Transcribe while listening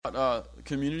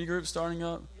Community group starting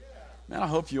up? Man, I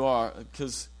hope you are,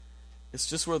 because it's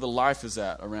just where the life is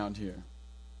at around here.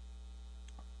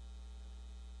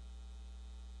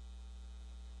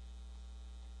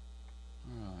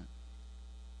 All right.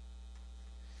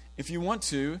 If you want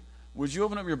to, would you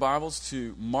open up your Bibles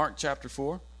to Mark chapter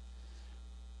 4?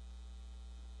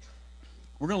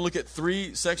 We're going to look at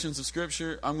 3 sections of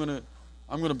Scripture. I'm going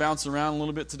to bounce around a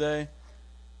little bit today,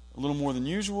 a little more than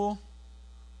usual,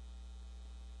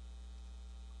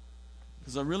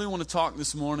 because I really want to talk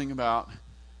this morning about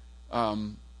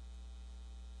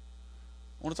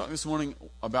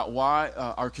why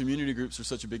our community groups are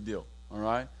such a big deal. All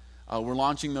right, we're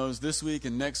launching those this week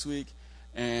and next week,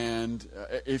 and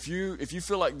if you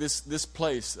feel like this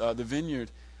place, the Vineyard,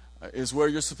 is where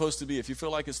you're supposed to be, if you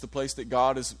feel like it's the place that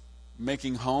God is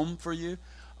making home for you,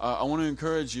 I want to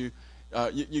encourage you.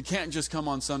 You can't just come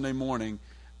on Sunday morning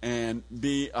and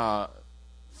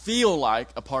feel like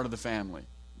a part of the family.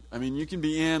 I mean, you can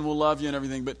be in, we'll love you and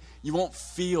everything, but you won't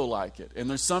feel like it. And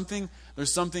there's something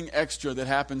extra that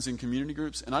happens in community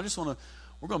groups. And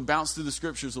we're going to bounce through the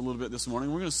Scriptures a little bit this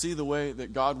morning. We're going to see the way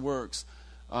that God works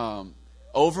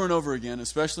over and over again,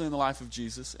 especially in the life of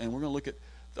Jesus. And we're going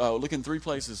to look in 3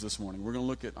 places this morning. We're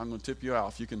going to I'm going to tip you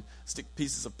out. If you can stick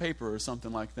pieces of paper or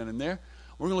something like that in there.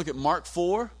 We're going to look at Mark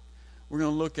 4. We're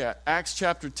going to look at Acts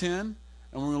chapter 10. And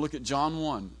we're going to look at John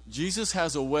 1. Jesus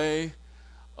has a way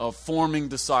of forming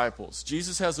disciples.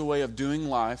 Jesus has a way of doing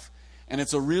life, and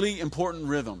it's a really important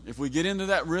rhythm. If we get into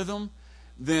that rhythm,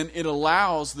 then it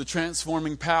allows the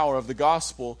transforming power of the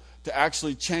gospel to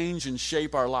actually change and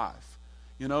shape our life.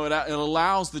 You know, it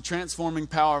allows the transforming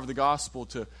power of the gospel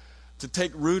to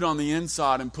take root on the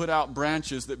inside and put out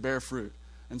branches that bear fruit.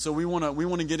 And so we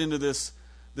want to get into this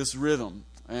rhythm,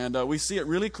 and we see it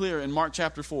really clear in Mark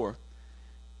chapter 4.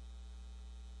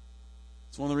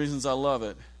 It's one of the reasons I love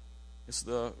it.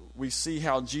 We see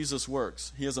how Jesus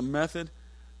works. He has a method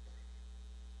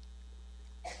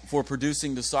for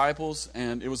producing disciples,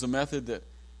 and it was a method that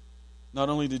not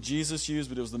only did Jesus use,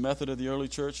 but it was the method of the early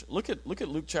church. Look at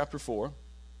Luke chapter 4,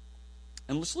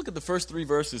 and let's look at the first 3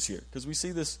 verses here, because we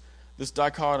see this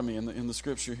dichotomy in the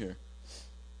Scripture here.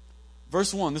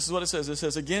 Verse 1, this is what it says. It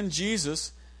says, "Again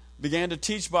Jesus began to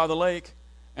teach by the lake,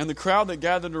 and the crowd that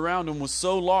gathered around him was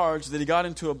so large that he got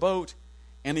into a boat,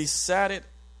 and he sat it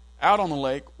out on the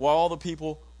lake while all the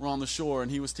people were on the shore, and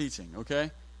he was teaching."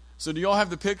 Okay? So do you all have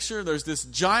the picture? There's this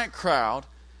giant crowd.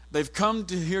 They've come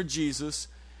to hear Jesus,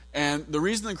 and the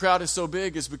reason the crowd is so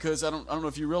big is because, I don't know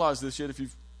if you realize this yet, if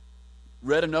you've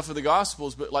read enough of the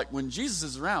Gospels, but like when Jesus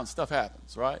is around, stuff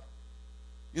happens, right?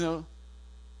 You know,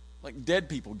 like dead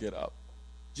people get up.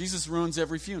 Jesus ruins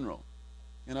every funeral,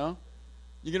 you know?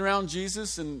 You get around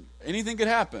Jesus and anything could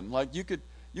happen. Like you could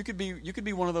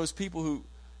be one of those people who,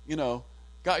 you know,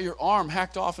 got your arm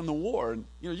hacked off in the war, and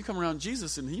you come around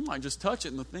Jesus and he might just touch it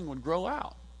and the thing would grow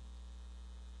out.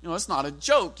 It's not a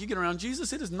joke. You get around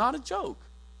Jesus, it is not a joke.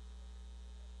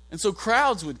 And so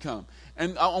crowds would come.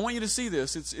 And I want you to see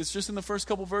this. It's just in the first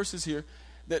couple verses here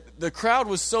that the crowd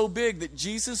was so big that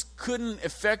Jesus couldn't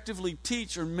effectively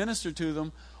teach or minister to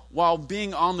them while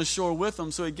being on the shore with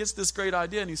them. So he gets this great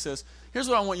idea and he says, "Here's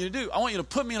what I want you to do. I want you to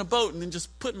put me in a boat and then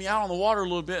just put me out on the water a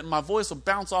little bit, and my voice will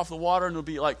bounce off the water and it'll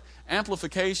be like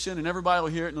amplification and everybody will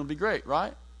hear it and it'll be great,"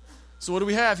 right? So what do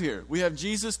we have here? We have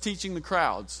Jesus teaching the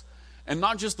crowds, and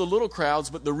not just the little crowds,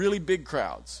 but the really big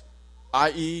crowds,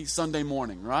 i.e. Sunday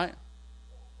morning, right?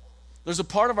 There's a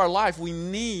part of our life we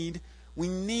need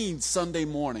Sunday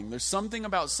morning. There's something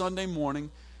about Sunday morning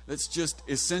that's just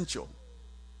essential.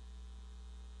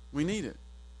 We need it.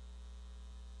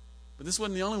 But this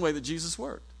wasn't the only way that Jesus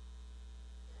worked.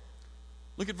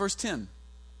 Look at verse 10.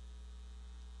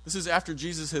 This is after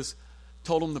Jesus has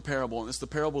told them the parable, and it's the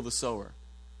parable of the sower.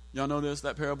 Y'all know this?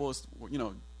 That parable is,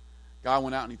 guy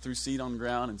went out and he threw seed on the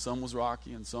ground, and some was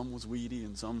rocky, and some was weedy,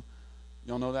 and some,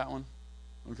 y'all know that one?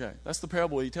 Okay, that's the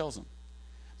parable he tells them.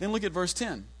 Then look at verse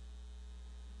 10.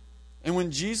 "And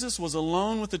when Jesus was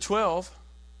alone with the 12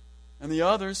 and the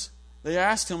others, they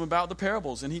asked him about the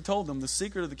parables, and he told them, 'The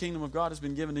secret of the kingdom of God has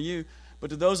been given to you,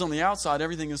 but to those on the outside,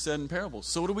 everything is said in parables.'"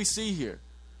 So what do we see here?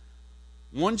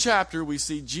 One chapter, we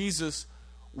see Jesus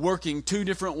working 2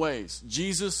 different ways.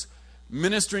 Jesus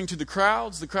ministering to the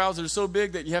crowds that are so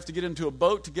big that you have to get into a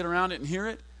boat to get around it and hear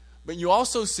it. But you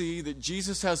also see that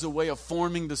Jesus has a way of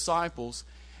forming disciples,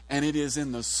 and it is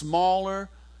in the smaller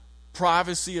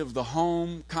privacy of the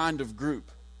home kind of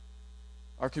group,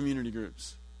 our community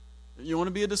groups. You want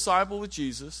to be a disciple with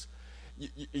Jesus,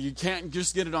 you can't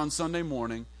just get it on Sunday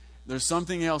morning. There's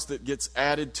something else that gets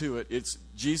added to it. It's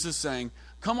Jesus saying,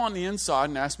 "Come on the inside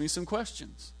and ask me some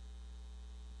questions."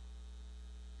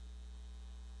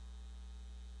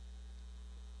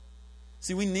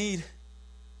 See, we need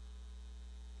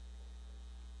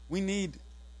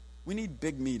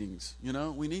big meetings, you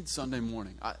know? We need Sunday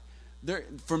morning.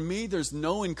 For me, there's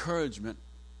no encouragement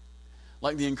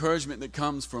like the encouragement that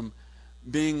comes from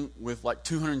being with like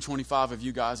 225 of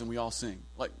you guys and we all sing.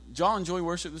 Like, did y'all enjoy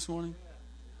worship this morning?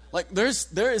 Like, there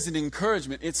is an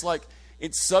encouragement. It's like,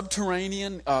 it's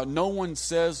subterranean. No one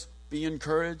says, be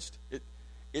encouraged.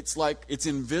 It's like, it's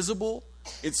invisible.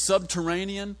 It's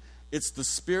subterranean. It's the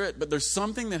Spirit. But there's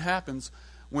something that happens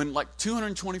when like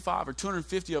 225 or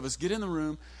 250 of us get in the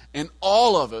room and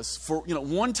all of us, for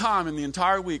one time in the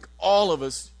entire week, all of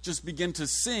us just begin to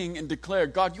sing and declare,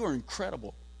 God, you are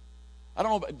incredible. I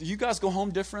don't know, do you guys go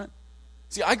home different?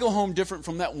 See, I go home different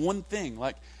from that one thing.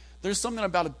 Like, there's something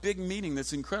about a big meeting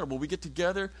that's incredible. We get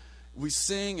together, we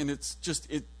sing, and it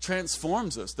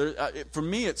transforms us. For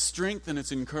me, it's strength and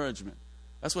it's encouragement.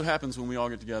 That's what happens when we all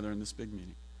get together in this big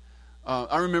meeting.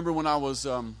 I remember when I was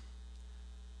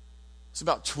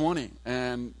about 20,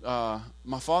 and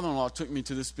my father-in-law took me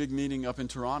to this big meeting up in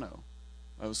Toronto.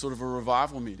 It was sort of a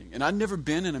revival meeting, and I'd never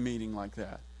been in a meeting like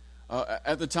that.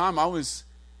 At the time, I was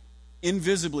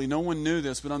invisibly, no one knew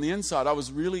this, but on the inside, I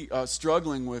was really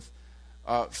struggling with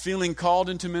feeling called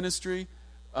into ministry,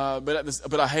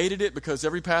 but I hated it because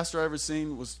every pastor I ever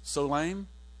seen was so lame.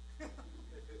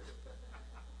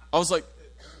 I was like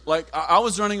I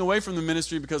was running away from the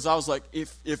ministry because I was like,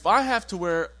 if I have to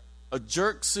wear a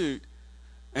jerk suit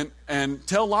and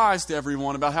tell lies to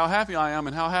everyone about how happy I am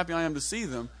and how happy I am to see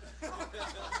them.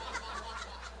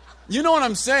 You know what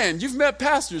I'm saying? You've met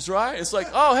pastors, right? It's like,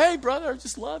 oh, hey, brother, I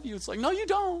just love you. It's like, no, you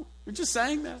don't. You're just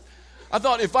saying that. I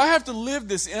thought, if I have to live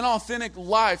this inauthentic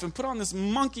life and put on this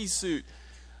monkey suit,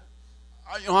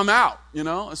 I'm out,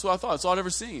 That's what I thought. That's all I'd ever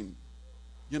seen,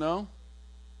 But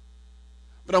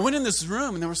I went in this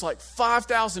room, and there was like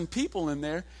 5,000 people in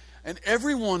there, and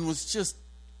everyone was just,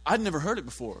 I'd never heard it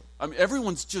before. I mean,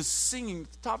 everyone's just singing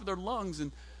at the top of their lungs,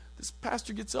 and this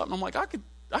pastor gets up, and I'm like, I could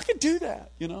do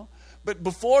that, But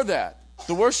before that,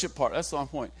 the worship part, that's the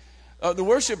point. The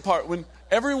worship part, when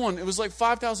everyone, it was like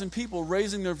 5,000 people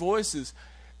raising their voices,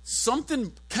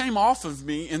 something came off of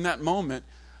me in that moment,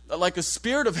 like a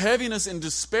spirit of heaviness and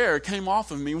despair came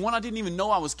off of me, one I didn't even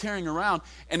know I was carrying around,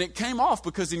 and it came off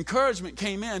because encouragement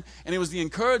came in, and it was the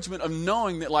encouragement of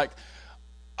knowing that, like,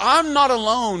 I'm not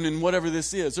alone in whatever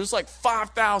this is. There's like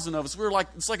 5,000 of us.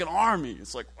 It's like an army.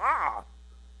 It's like,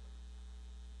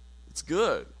 it's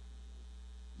good.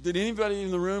 Did anybody in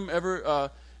the room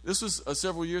ever, this was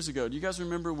several years ago. Do you guys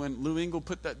remember when Lou Engle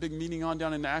put that big meeting on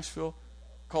down in Nashville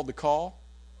called The Call?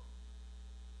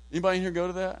 Anybody in here go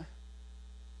to that?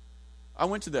 I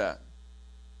went to that.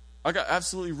 I got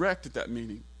absolutely wrecked at that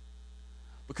meeting.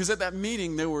 Because at that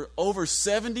meeting, there were over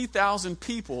 70,000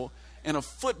 people in a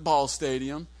football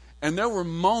stadium, and there were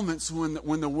moments when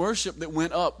the worship that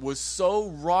went up was so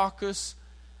raucous.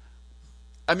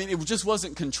 I mean, it just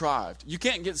wasn't contrived. You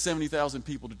can't get 70,000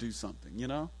 people to do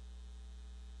something,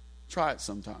 Try it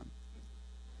sometime.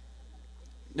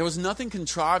 There was nothing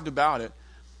contrived about it,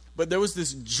 but there was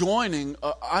this joining.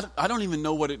 I don't even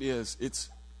know what it is. It's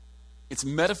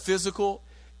metaphysical.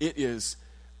 It is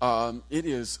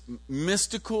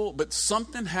mystical, but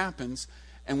something happens,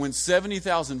 and when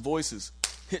 70,000 voices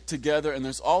hit together, and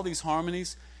there's all these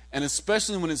harmonies, and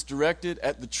especially when it's directed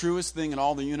at the truest thing in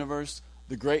all the universe,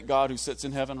 the great God who sits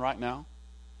in heaven right now.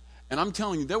 And I'm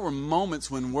telling you, there were moments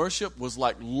when worship was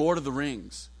like Lord of the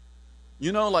Rings.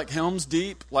 Like Helm's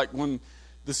Deep, like when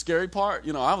the scary part,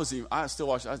 I still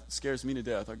watch it. It scares me to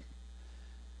death.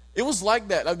 It was like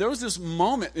that. There was this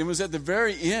moment, it was at the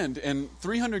very end, and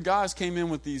 300 guys came in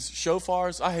with these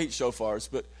shofars. I hate shofars,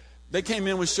 but they came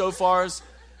in with shofars,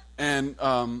 and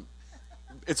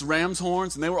it's ram's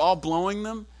horns, and they were all blowing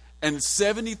them, and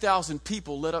 70,000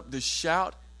 people let up this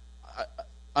shout.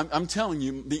 I'm telling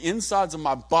you, the insides of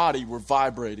my body were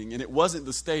vibrating, and it wasn't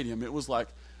the stadium. It was like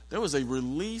there was a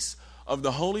release of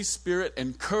the Holy Spirit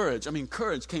and courage. I mean,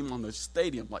 courage came on the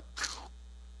stadium. Like,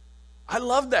 I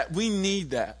love that. We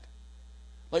need that.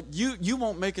 Like, you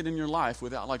won't make it in your life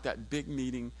without like that big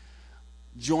meeting,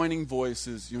 joining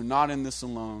voices. You're not in this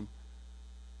alone.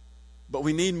 But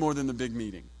we need more than the big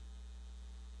meeting.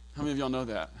 How many of y'all know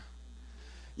that?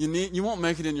 You won't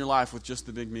make it in your life with just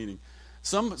the big meeting.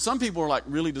 Some people are like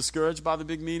really discouraged by the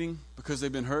big meeting because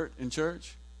they've been hurt in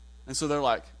church. And so they're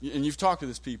like, and you've talked to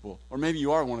these people, or maybe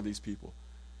you are one of these people.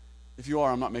 If you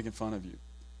are, I'm not making fun of you.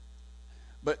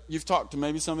 But you've talked to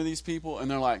maybe some of these people, and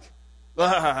they're like,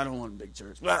 I don't want a big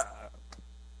church.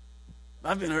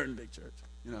 I've been hurt in big church.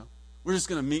 We're just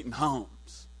going to meet in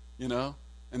homes, and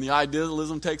the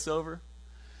idealism takes over.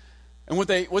 And what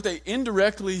they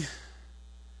indirectly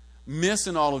miss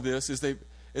in all of this is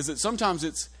is that sometimes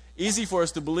it's easy for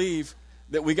us to believe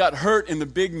that we got hurt in the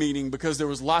big meeting because there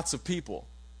was lots of people.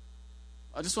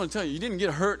 I just want to tell you, you didn't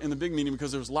get hurt in the big meeting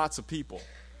because there was lots of people.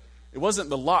 It wasn't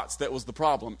the lots that was the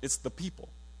problem. It's the people.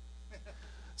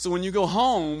 So when you go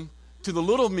home to the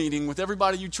little meeting with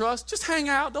everybody you trust, just hang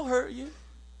out. They'll hurt you.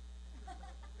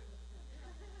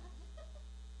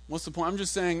 What's the point? I'm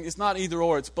just saying it's not either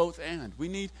or. It's both and. We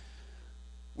need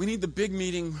the big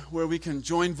meeting where we can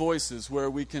join voices, where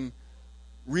we can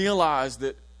realize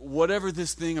that whatever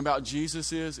this thing about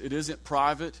Jesus is, it isn't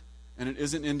private and it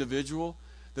isn't individual.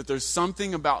 That there's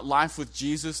something about life with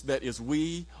Jesus that is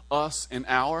we, us, and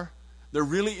our. There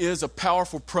really is a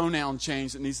powerful pronoun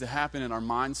change that needs to happen in our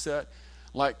mindset.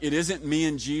 Like, it isn't me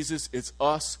and Jesus, it's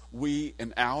us, we,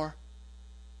 and our.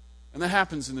 And that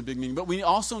happens in the big meeting. But we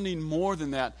also need more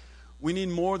than that. We need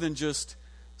more than just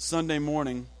Sunday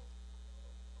morning.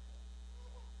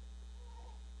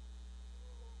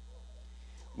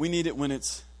 We need it when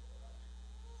it's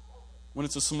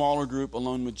a smaller group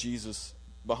alone with Jesus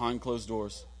behind closed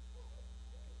doors.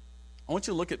 I want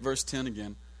you to look at verse 10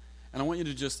 again. And I want you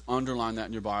to just underline that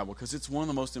in your Bible, because it's one of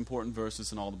the most important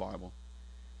verses in all the Bible.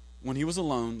 When he was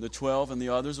alone, the 12 and the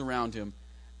others around him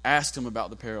asked him about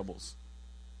the parables.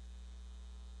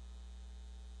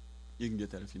 You can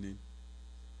get that if you need.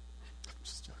 I'm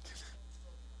just joking.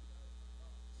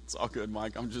 It's all good,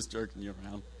 Mike. I'm just jerking you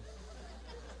around.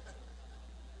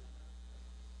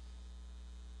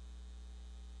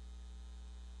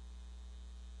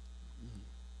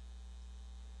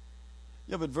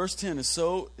 Yeah, but verse 10 is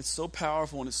so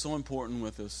powerful and it's so important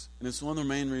with us. And it's one of the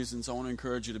main reasons I want to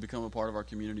encourage you to become a part of our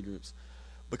community groups.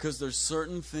 Because there's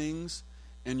certain things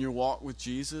in your walk with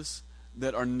Jesus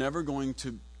that are never going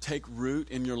to take root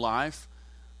in your life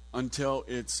until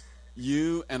it's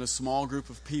you and a small group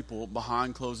of people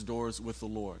behind closed doors with the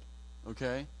Lord.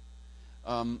 Okay?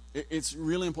 It's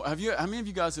really important. How many of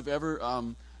you guys have ever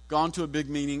gone to a big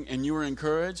meeting and you were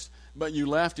encouraged, but you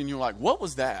left and you're like, what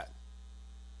was that?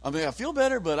 I mean, I feel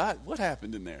better, but what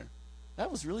happened in there?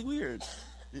 That was really weird.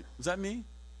 Was that me?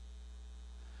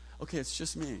 Okay, it's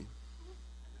just me.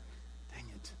 Dang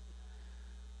it.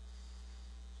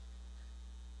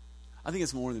 I think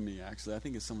it's more than me, actually. I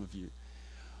think it's some of you.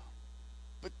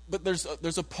 But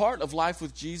there's a part of life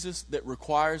with Jesus that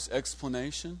requires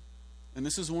explanation. And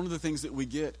this is one of the things that we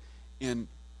get in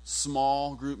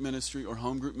small group ministry or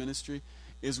home group ministry,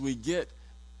 is we get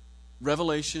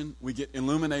revelation, we get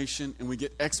illumination, and we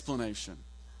get explanation.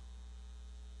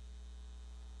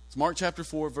 It's Mark chapter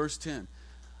 4, verse 10.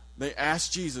 They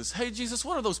asked Jesus, hey, Jesus,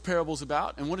 what are those parables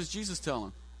about? And what does Jesus tell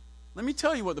them? Let me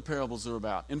tell you what the parables are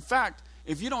about. In fact,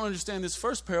 if you don't understand this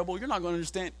first parable, you're not going to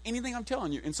understand anything I'm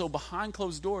telling you. And so behind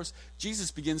closed doors, Jesus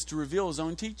begins to reveal his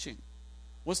own teaching.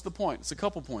 What's the point? It's a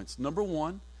couple points. Number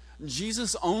one,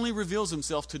 Jesus only reveals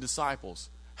himself to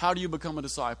disciples. How do you become a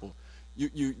disciple?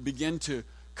 You begin to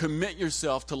commit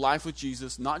yourself to life with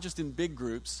Jesus, not just in big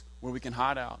groups where we can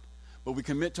hide out, but we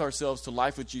commit to ourselves to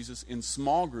life with Jesus in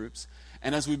small groups.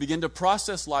 And as we begin to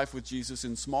process life with Jesus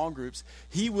in small groups,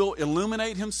 he will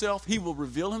illuminate himself, he will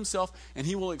reveal himself, and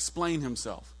he will explain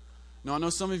himself. Now, I know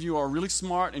some of you are really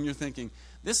smart and you're thinking,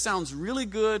 this sounds really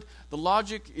good. The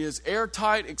logic is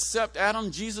airtight, except Adam,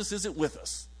 Jesus isn't with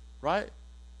us, right?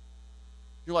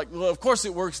 You're like, well, of course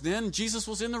it works then. Jesus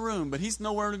was in the room, but he's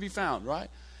nowhere to be found, right?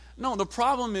 No, the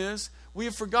problem is we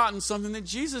have forgotten something that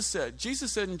Jesus said.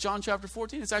 Jesus said in John chapter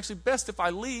 14, it's actually best if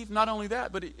I leave. Not only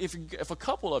that, but if a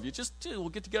couple of you just will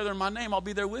get together in my name, I'll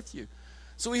be there with you.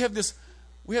 So we have this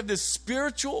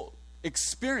spiritual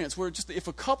experience where just if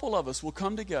a couple of us will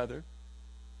come together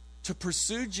to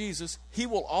pursue Jesus, he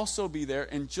will also be there.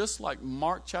 And just like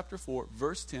Mark chapter 4,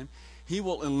 verse 10, he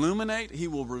will illuminate, he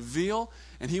will reveal,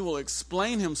 and he will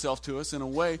explain himself to us in a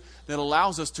way that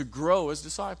allows us to grow as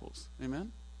disciples.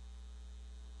 Amen?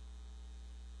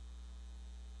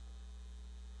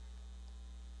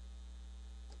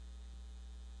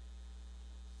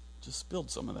 Just spilled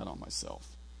some of that on myself.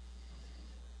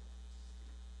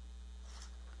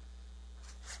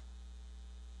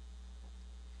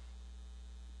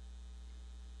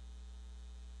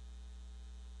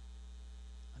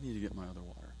 I need to get my other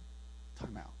water.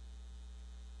 Time out.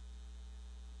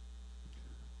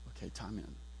 Okay, time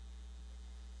in.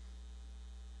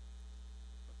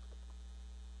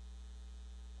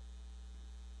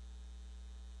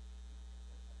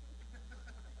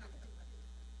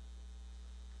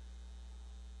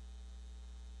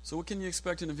 So what can you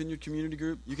expect in a Vineyard community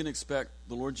group? You can expect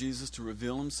the Lord Jesus to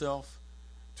reveal himself,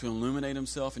 to illuminate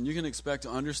himself, and you can expect to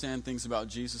understand things about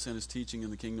Jesus and his teaching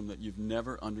in the kingdom that you've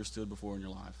never understood before in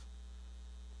your life.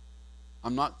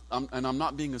 I'm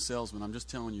not being a salesman. I'm just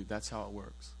telling you that's how it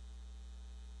works.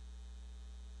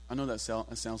 I know that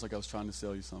sounds like I was trying to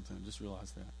sell you something. I just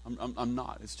realized that. I'm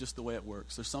not. It's just the way it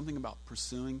works. There's something about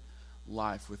pursuing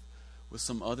life with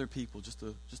some other people, just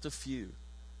a few.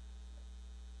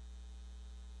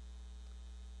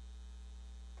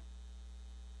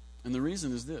 And the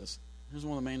reason is this. Here's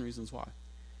one of the main reasons why.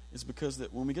 It's because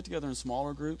that when we get together in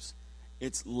smaller groups,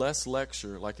 it's less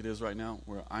lecture like it is right now,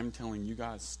 where I'm telling you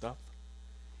guys stuff,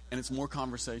 and it's more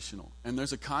conversational. And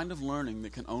there's a kind of learning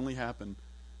that can only happen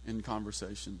in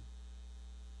conversation.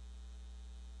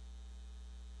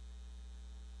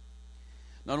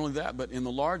 Not only that, but in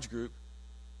the large group,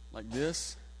 like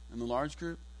this, in the large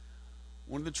group,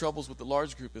 one of the troubles with the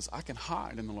large group is I can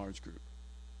hide in the large group.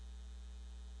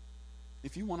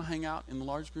 If you want to hang out in the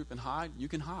large group and hide, you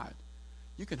can hide.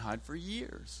 You can hide for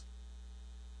years.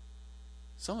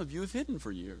 Some of you have hidden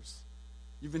for years.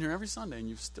 You've been here every Sunday and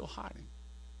you're still hiding.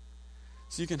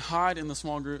 So you can hide in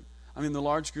the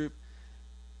large group.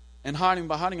 And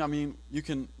by hiding, I mean you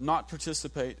can not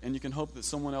participate and you can hope that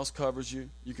someone else covers you.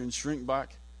 You can shrink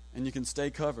back and you can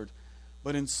stay covered.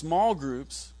 But in small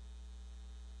groups,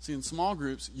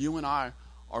 you and I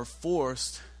are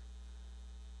forced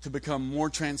to become more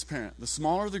transparent. The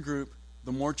smaller the group,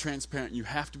 the more transparent you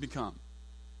have to become.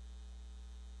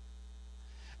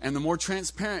 And the more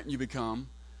transparent you become,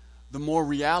 the more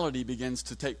reality begins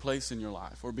to take place in your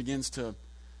life, or begins to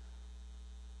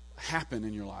happen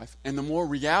in your life. And the more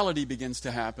reality begins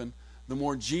to happen, the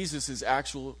more Jesus is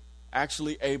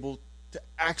actually able to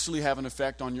actually have an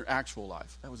effect on your actual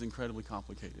life. That was incredibly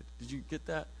complicated. Did you get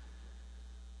that?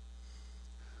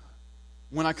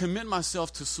 When I commit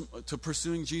myself to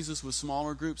pursuing Jesus with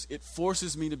smaller groups, it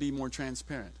forces me to be more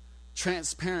transparent.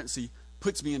 Transparency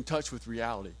puts me in touch with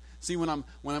reality. See, when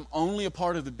I'm only a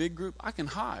part of the big group, I can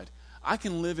hide. I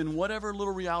can live in whatever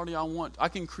little reality I want. I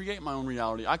can create my own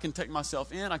reality. I can take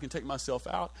myself in. I can take myself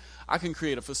out. I can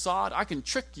create a facade. I can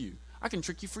trick you. I can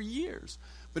trick you for years.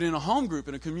 But in a home group,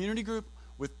 in a community group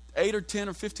with 8 or 10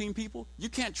 or 15 people, you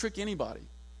can't trick anybody.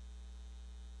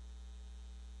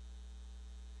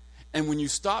 And when you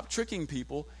stop tricking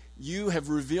people, you have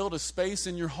revealed a space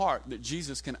in your heart that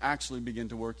Jesus can actually begin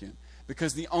to work in.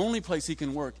 Because the only place he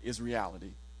can work is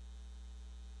reality.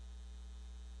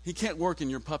 He can't work in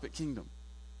your puppet kingdom.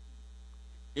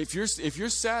 If you're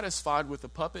satisfied with a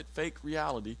puppet fake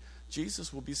reality,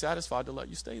 Jesus will be satisfied to let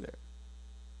you stay there.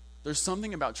 There's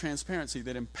something about transparency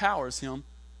that empowers him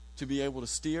to be able to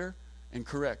steer and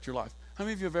correct your life. How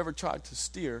many of you have ever tried to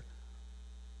steer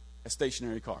a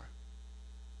stationary car?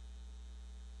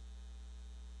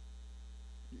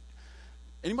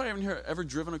 Anybody in here ever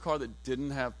driven a car that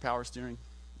didn't have power steering?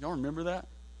 Y'all remember that?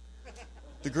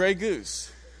 The Grey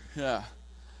Goose. Yeah.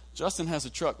 Justin has a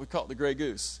truck. We call it the Grey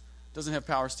Goose. It doesn't have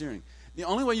power steering. The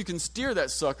only way you can steer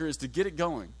that sucker is to get it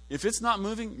going. If it's not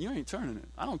moving, you ain't turning it.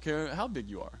 I don't care how big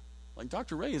you are. Like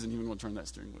Dr. Ray isn't even going to turn that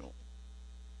steering wheel.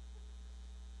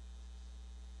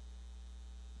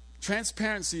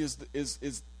 Transparency is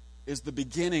the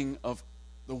beginning of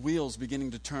the wheels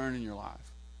beginning to turn in your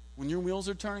life. When your wheels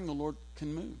are turning, the Lord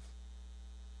can move.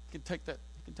 He can take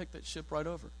that ship right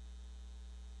over.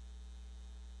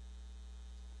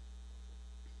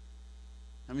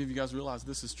 How many of you guys realize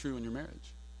this is true in your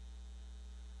marriage?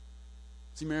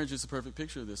 See, marriage is a perfect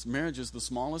picture of this. Marriage is the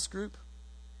smallest group,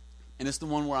 and it's the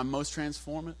one where I'm most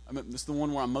transparent. It's the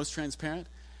one where I'm most transparent.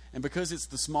 And because it's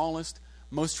the smallest,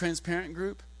 most transparent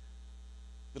group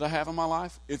that I have in my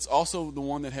life, it's also the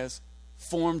one that has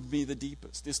formed me the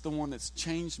deepest. It's the one that's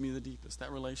changed me the deepest,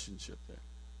 that relationship there.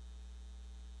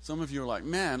 Some of you are like,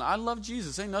 man, I love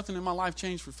Jesus. Ain't nothing in my life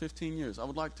changed for 15 years. I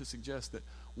would like to suggest that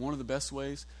one of the best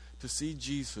ways to see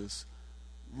Jesus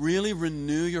really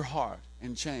renew your heart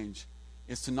and change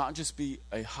is to not just be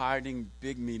a hiding,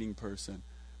 big meeting person,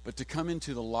 but to come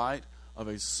into the light of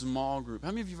a small group. How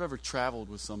many of you have ever traveled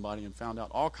with somebody and found out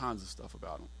all kinds of stuff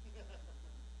about them?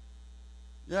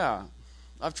 Yeah.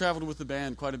 I've traveled with the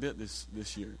band quite a bit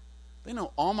this year. They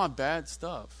know all my bad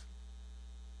stuff.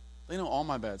 They know all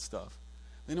my bad stuff.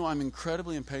 They know I'm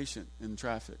incredibly impatient in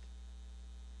traffic.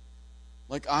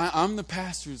 Like, I'm the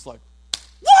pastor who's like,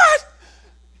 what?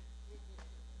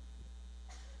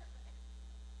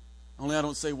 Only I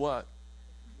don't say what.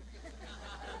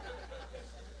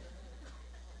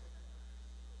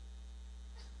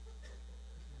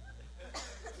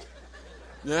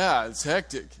 Yeah, it's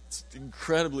hectic. It's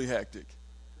incredibly hectic.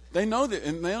 They know that,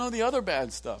 and they know the other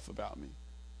bad stuff about me.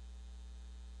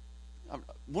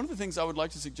 One of the things I would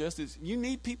like to suggest is you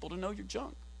need people to know your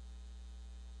junk.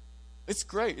 It's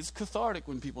great. It's cathartic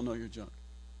when people know your junk.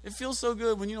 It feels so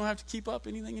good when you don't have to keep up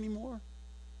anything anymore.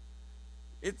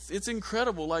 It's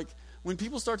incredible. Like, when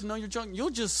people start to know your junk, you'll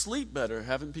just sleep better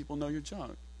having people know your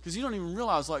junk. Because you don't even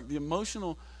realize, like, the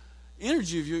emotional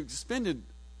energy you expended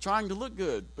trying to look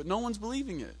good, but no one's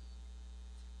believing it.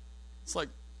 It's like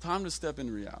time to step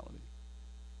into reality.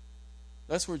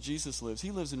 That's where Jesus lives. He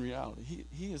lives in reality.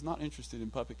 He is not interested in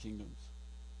puppet kingdoms.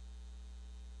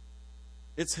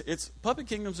 It's puppet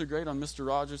kingdoms are great on Mr.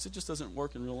 Rogers. It just doesn't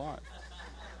work in real life.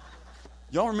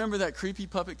 Y'all remember that creepy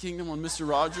puppet kingdom on Mr.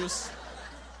 Rogers?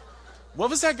 What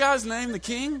was that guy's name? The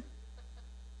king?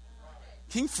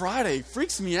 King Friday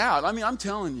freaks me out. I mean, I'm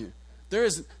telling you. There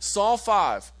is Saw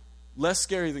 5, less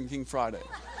scary than King Friday.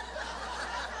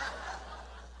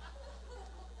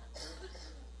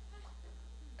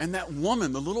 And that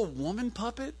woman, the little woman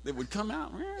puppet that would come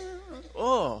out.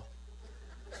 Oh.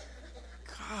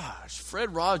 Gosh,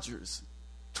 Fred Rogers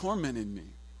tormented me.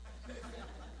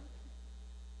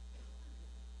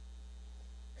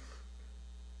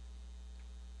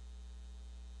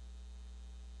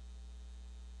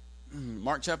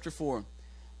 Mark chapter 4.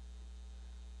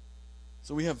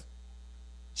 So we have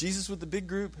Jesus with the big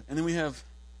group, and then we have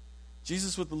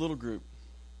Jesus with the little group.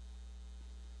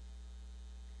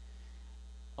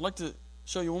 I'd like to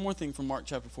show you one more thing from Mark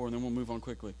chapter 4, and then we'll move on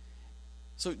quickly.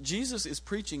 So Jesus is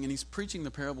preaching, and he's preaching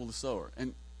the parable of the sower.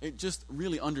 And it just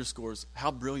really underscores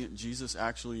how brilliant Jesus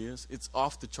actually is. It's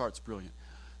off the charts brilliant.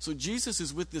 So Jesus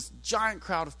is with this giant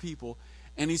crowd of people,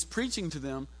 and he's preaching to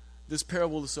them this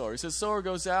parable of the sower. He says, sower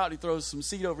goes out, he throws some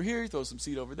seed over here, he throws some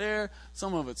seed over there.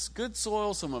 Some of it's good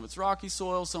soil, some of it's rocky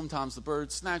soil. Sometimes the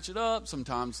birds snatch it up.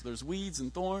 Sometimes there's weeds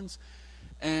and thorns.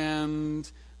 And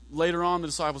later on, the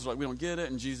disciples are like, we don't get it.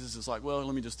 And Jesus is like, well,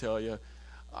 let me just tell you,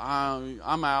 I'm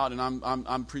out and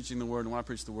I'm preaching the word. And when I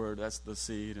preach the word, that's the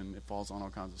seed, and it falls on all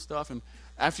kinds of stuff. And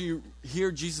after you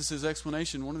hear Jesus'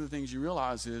 explanation, one of the things you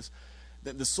realize is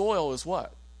that the soil is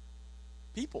what?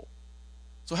 People.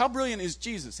 So how brilliant is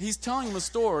Jesus? He's telling them a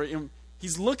story, and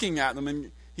he's looking at them,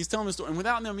 and he's telling them a story. And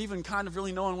without them even kind of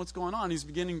really knowing what's going on, he's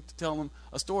beginning to tell them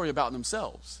a story about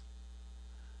themselves.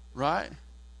 Right?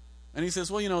 And he says,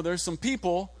 well, you know, there's some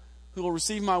people who will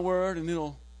receive my word, and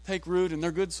it'll take root, and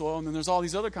they're good soil, and then there's all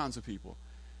these other kinds of people.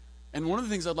 And one of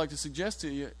the things I'd like to suggest to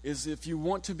you is if you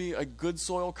want to be a good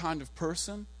soil kind of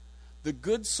person, the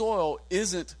good soil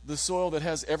isn't the soil that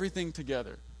has everything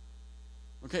together.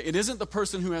 Okay, it isn't the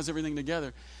person who has everything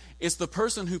together. It's the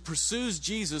person who pursues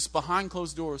Jesus behind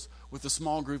closed doors with a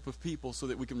small group of people so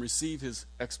that we can receive his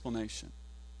explanation.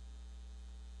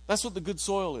 That's what the good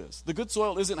soil is. The good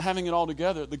soil isn't having it all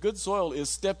together. The good soil is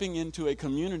stepping into a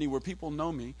community where people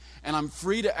know me, and I'm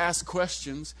free to ask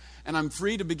questions, and I'm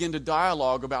free to begin to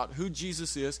dialogue about who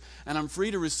Jesus is, and I'm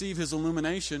free to receive his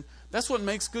illumination. That's what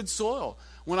makes good soil.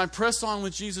 When I press on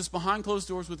with Jesus behind closed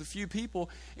doors with a few people,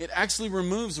 it actually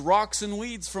removes rocks and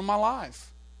weeds from my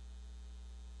life.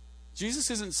 Jesus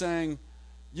isn't saying,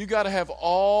 you got to have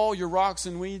all your rocks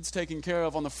and weeds taken care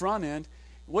of on the front end.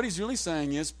 What he's really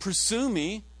saying is, pursue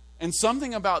me, and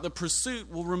something about the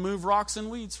pursuit will remove rocks and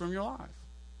weeds from your life.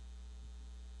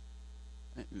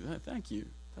 Thank you.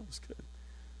 That was good.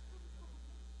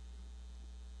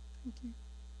 Thank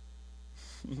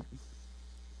you.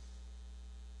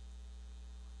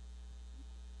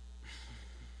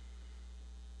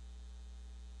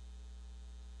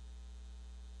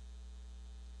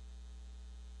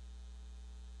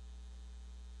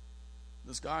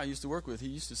 This guy I used to work with, he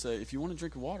used to say, if you want to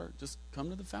drink water, just come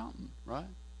to the fountain, right?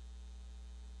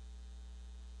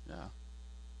 Yeah.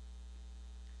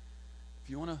 If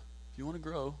you want to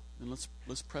grow, then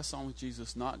let's press on with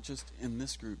Jesus, not just in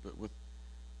this group, but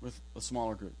with a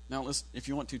smaller group. Now, if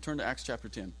you want to, turn to Acts chapter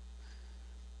 10.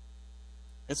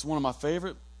 It's one of my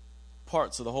favorite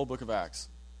parts of the whole book of Acts.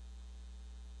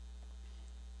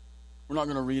 We're not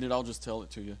going to read it, I'll just tell it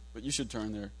to you. But you should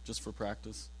turn there just for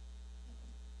practice.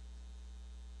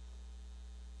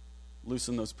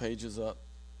 Loosen those pages up.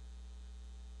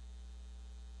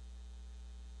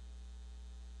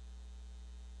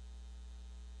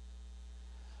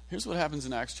 Here's what happens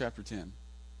in Acts chapter 10.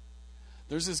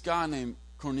 There's this guy named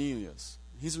Cornelius.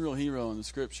 He's a real hero in the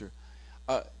scripture.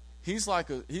 He's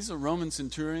a Roman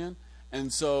centurion,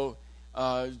 and so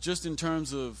just in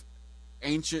terms of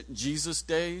ancient Jesus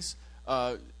days,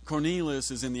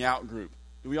 Cornelius is in the out group.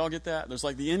 Do we all get that? There's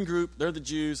like the in group, they're the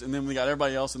Jews, and then we got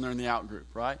everybody else, and they're in the out group,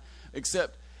 right?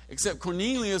 Except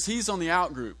Cornelius, he's on the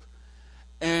out group.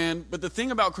 But the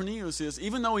thing about Cornelius is,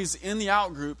 even though he's in the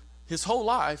out group, his whole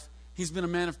life, he's been a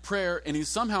man of prayer, and he's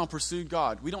somehow pursued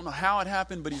God. We don't know how it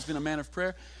happened, but he's been a man of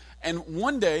prayer. And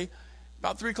one day,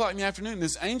 about 3 o'clock in the afternoon,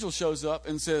 this angel shows up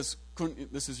and says,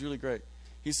 this is really great.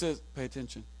 He says, pay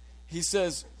attention. He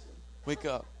says, wake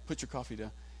up, put your coffee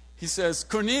down. He says,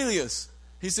 Cornelius,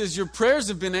 he says, your prayers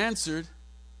have been answered.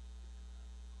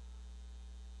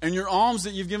 and your alms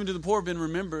that you've given to the poor have been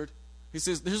remembered, he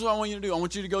says, here's what I want you to do. I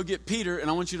want you to go get Peter, and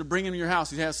I want you to bring him to your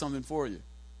house. He has something for you.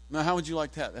 Now, how would you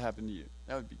like that to happen to you?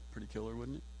 That would be pretty killer,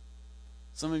 wouldn't it?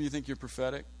 Some of you think you're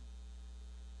prophetic.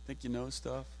 Think you know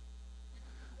stuff.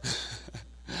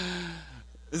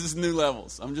 This is new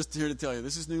levels. I'm just here to tell you,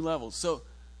 this is new levels. So,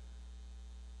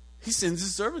 he sends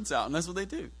his servants out, and that's what they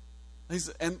do.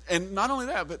 And not only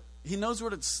that, but he knows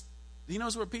where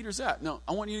Peter's at. No,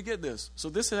 I want you to get this. So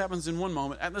this happens in one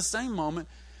moment. At the same moment,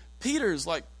 Peter's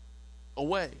like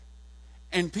away.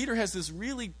 And Peter has this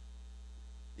really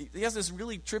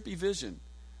trippy vision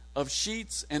of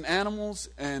sheets and animals,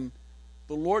 and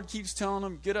the Lord keeps telling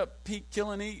him, get up,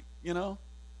 kill and eat, you know.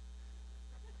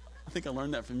 I think I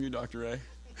learned that from you, Dr. Ray.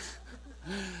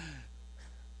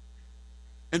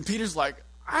 And Peter's like,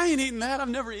 I ain't eating that. I've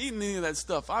never eaten any of that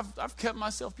stuff. I've kept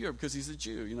myself pure, because he's a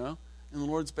Jew, you know. And the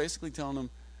Lord's basically telling him,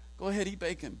 go ahead, eat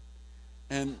bacon.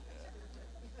 And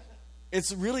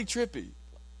it's really trippy.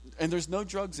 And there's no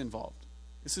drugs involved.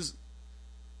 See,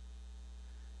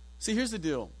 here's the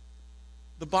deal.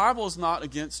 The Bible is not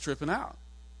against tripping out.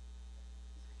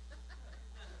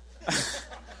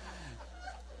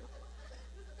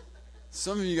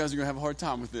 Some of you guys are going to have a hard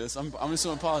time with this. I'm just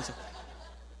going to apologize.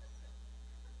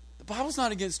 The Bible's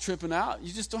not against tripping out.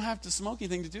 You just don't have to smoke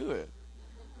anything to do it.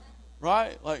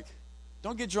 Right? Like,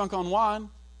 don't get drunk on wine.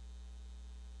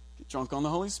 Get drunk on the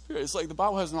Holy Spirit. It's like the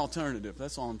Bible has an alternative.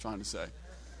 That's all I'm trying to say.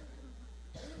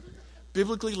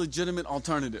 Biblically legitimate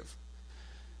alternative.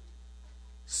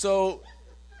 So,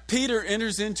 Peter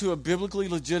enters into a biblically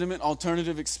legitimate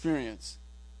alternative experience.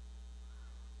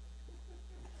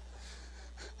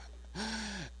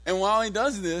 And while he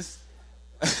does this,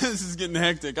 this is getting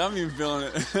hectic. I'm even feeling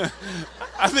it.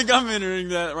 I think I'm entering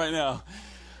that right now.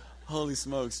 Holy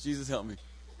smokes. Jesus help me.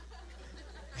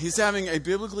 He's having a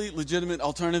biblically legitimate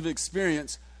alternative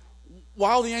experience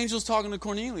while the angel's talking to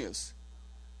Cornelius.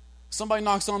 Somebody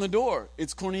knocks on the door.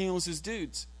 It's Cornelius'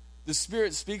 dudes. The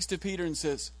Spirit speaks to Peter and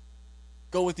says,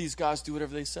 go with these guys, do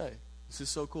whatever they say. This is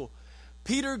so cool.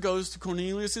 Peter goes to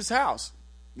Cornelius' house,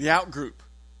 the out group.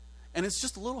 And it's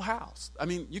just a little house. I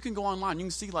mean, you can go online. You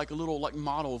can see like a little like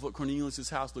model of what Cornelius'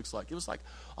 house looks like. It was like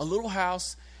a little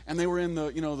house, and they were in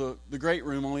the great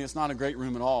room, only it's not a great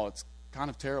room at all. It's kind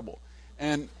of terrible.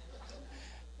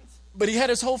 But he had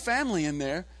his whole family in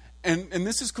there, and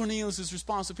this is Cornelius'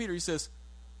 response to Peter. He says,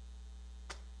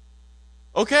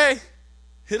 okay,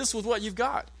 hit us with what you've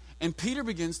got. And Peter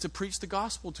begins to preach the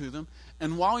gospel to them.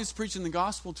 And while he's preaching the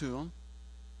gospel to them,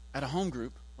 at a home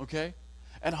group,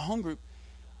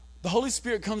 the Holy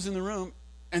Spirit comes in the room,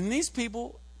 and these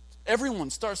people,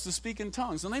 everyone starts to speak in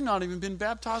tongues. And they've not even been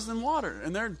baptized in water.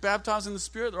 And they're baptized in the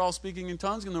Spirit. They're all speaking in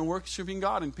tongues, and they're worshiping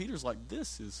God. And Peter's like,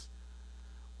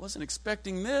 wasn't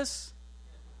expecting this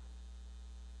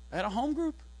at a home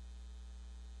group.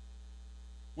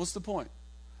 What's the point?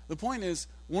 The point is,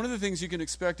 one of the things you can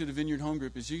expect at a Vineyard home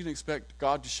group is you can expect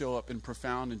God to show up in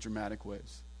profound and dramatic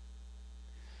ways.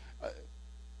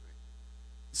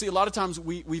 See, a lot of times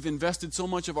we've invested so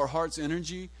much of our heart's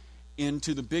energy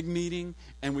into the big meeting,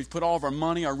 and we've put all of our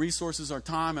money, our resources, our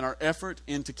time, and our effort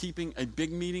into keeping a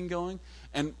big meeting going.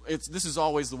 And this is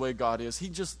always the way God is.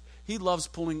 He loves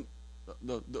pulling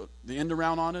the end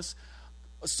around on us.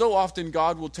 So often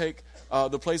God will take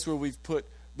the place where we've put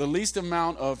the least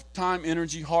amount of time,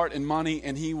 energy, heart, and money,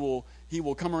 and He will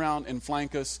come around and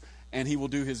flank us, and He will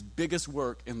do His biggest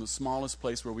work in the smallest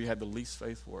place where we had the least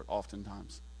faith for it,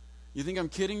 oftentimes. You think I'm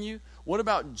kidding you? What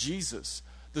about Jesus?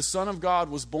 The Son of God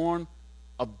was born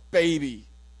a baby.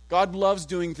 God loves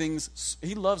doing things.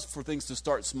 He loves for things to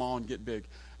start small and get big.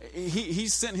 He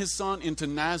sent His Son into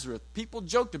Nazareth. People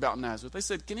joked about Nazareth. They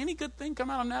said, can any good thing come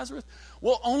out of Nazareth?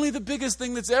 Well, only the biggest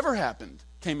thing that's ever happened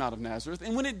came out of Nazareth.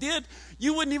 And when it did,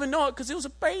 you wouldn't even know it because it was a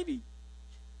baby.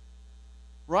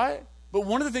 Right? But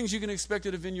one of the things you can expect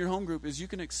at a Vineyard home group is you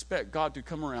can expect God to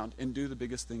come around and do the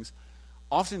biggest things,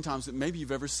 oftentimes, that maybe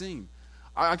you've ever seen.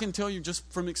 I can tell you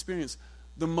just from experience,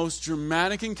 the most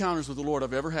dramatic encounters with the Lord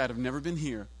I've ever had have never been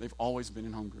here. They've always been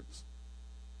in home groups.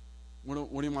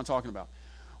 What am I talking about?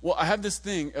 Well, I have this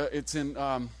thing. It's in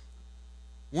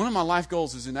one of my life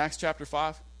goals is in Acts chapter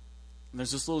 5. And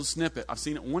there's this little snippet. I've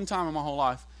seen it one time in my whole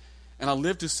life, and I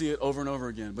live to see it over and over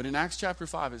again. But in Acts chapter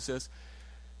 5, it says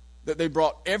that they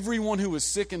brought everyone who was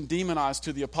sick and demonized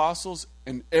to the apostles,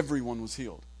 and everyone was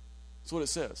healed. That's what it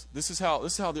says. This is how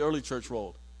the early church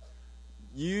rolled.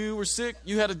 You were sick,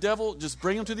 you had a devil, just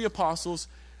bring them to the apostles,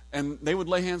 and they would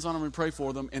lay hands on them and pray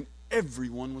for them, and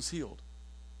everyone was healed.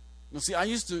 Now, see, I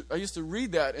used to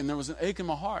read that, and there was an ache in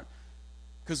my heart,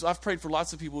 because I've prayed for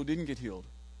lots of people who didn't get healed,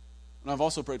 and I've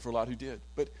also prayed for a lot who did.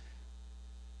 But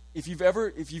if you've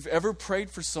ever prayed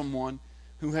for someone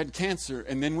who had cancer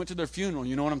and then went to their funeral,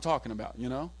 you know what I'm talking about, you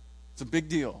know? It's a big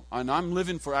deal. And I'm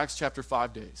living for Acts chapter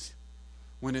 5 days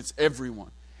when it's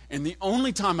everyone. And the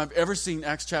only time I've ever seen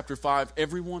Acts chapter 5,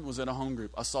 everyone, was at a home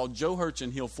group. I saw Joe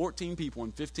Hurchin heal 14 people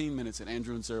in 15 minutes at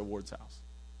Andrew and Sarah Ward's house.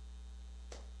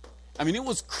 I mean, it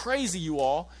was crazy, you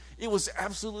all. It was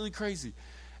absolutely crazy.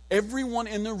 Everyone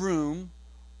in the room,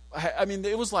 I mean,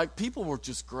 it was like people were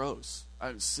just gross.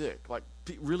 I was sick, like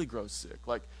really gross sick.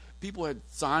 Like people had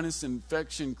sinus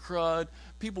infection, crud.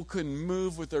 People couldn't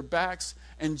move with their backs.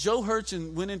 And Joe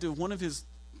Hurchin went into one of his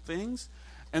things,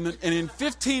 and in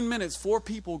 15 minutes,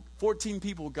 14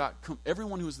 people got,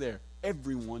 everyone who was there,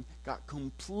 everyone got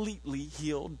completely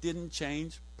healed, didn't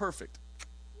change, perfect.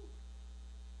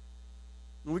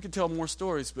 And we could tell more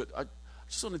stories, but I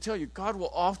just want to tell you, God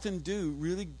will often do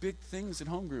really big things at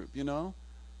home group, you know?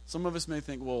 Some of us may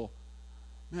think, well,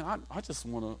 man, I just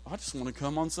want to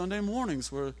come on Sunday mornings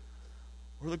where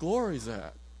the glory's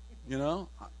at, you know?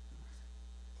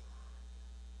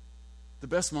 The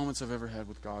best moments I've ever had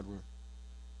with God were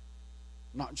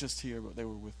not just here, but they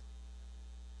were with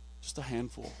just a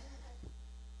handful.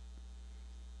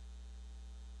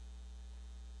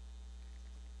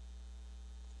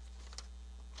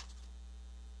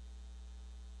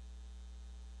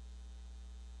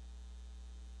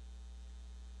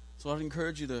 So I'd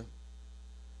encourage you to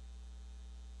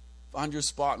find your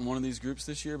spot in one of these groups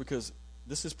this year, because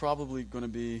this is probably going to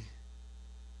be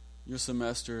your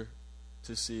semester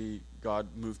to see God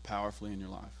move powerfully in your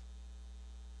life.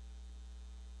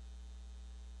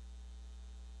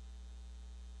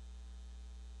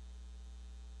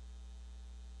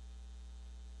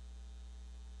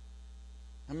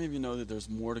 How many of you know that there's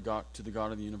more to the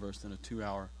God of the universe than a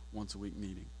 2-hour, once-a-week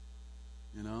meeting?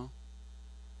 You know?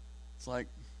 It's like,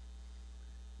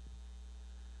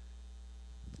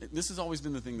 this has always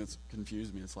been the thing that's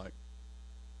confused me. It's like,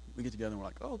 we get together and we're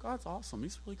like, oh, God's awesome.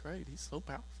 He's really great. He's so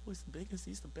powerful. He's the biggest.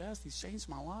 He's the best. He's changed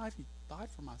my life. He died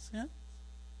for my sins.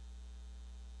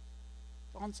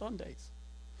 On Sundays.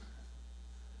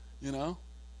 You know?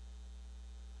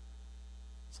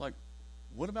 It's like,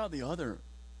 what about the other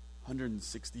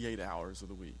 168 hours of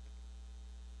the week?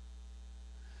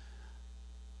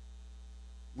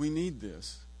 We need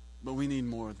this, but we need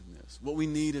more than this. What we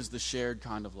need is the shared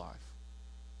kind of life.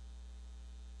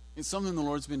 It's something the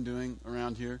Lord's been doing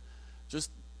around here.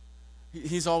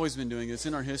 He's always been doing it. It's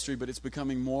in our history, but it's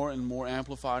becoming more and more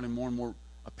amplified and more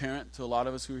apparent to a lot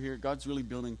of us who are here. God's really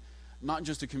building not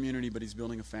just a community, but He's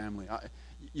building a family.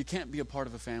 You can't be a part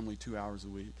of a family 2 hours a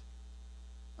week.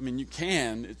 I mean, you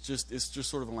can. It's just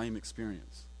sort of a lame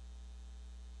experience.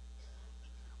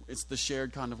 It's the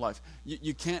shared kind of life.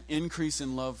 You can't increase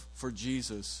in love for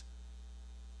Jesus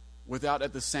without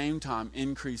at the same time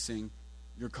increasing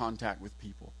your contact with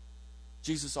people.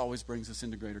 Jesus always brings us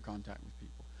into greater contact with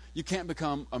people. You can't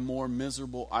become a more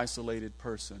miserable, isolated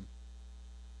person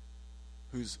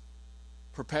who's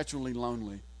perpetually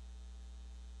lonely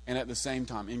and at the same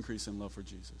time increase in love for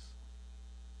Jesus.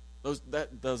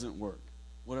 That doesn't work.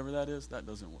 Whatever that is, that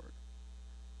doesn't work.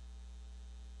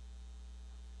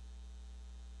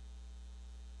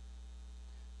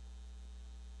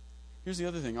 Here's the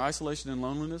other thing. Isolation and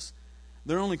loneliness,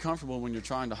 they're only comfortable when you're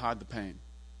trying to hide the pain.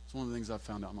 It's one of the things I've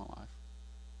found out in my life.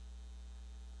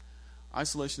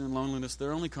 Isolation and loneliness,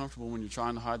 they're only comfortable when you're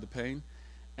trying to hide the pain.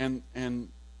 And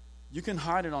you can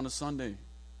hide it on a Sunday.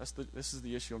 This is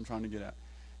the issue I'm trying to get at.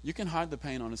 You can hide the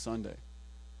pain on a Sunday.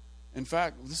 In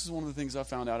fact, this is one of the things I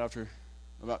found out after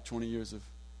about 20 years of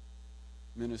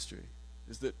ministry,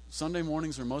 is that Sunday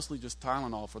mornings are mostly just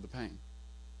Tylenol for the pain.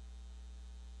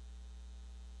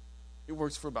 It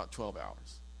works for about 12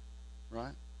 hours,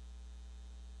 right?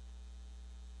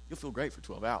 You'll feel great for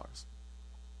 12 hours.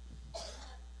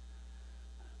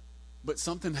 But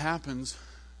something happens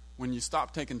when you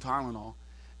stop taking Tylenol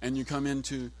and you come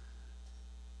into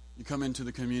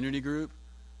the community group.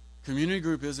 Community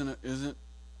group isn't a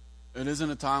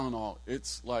Tylenol.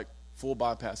 It's like full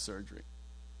bypass surgery.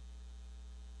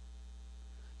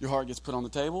 Your heart gets put on the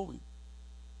table.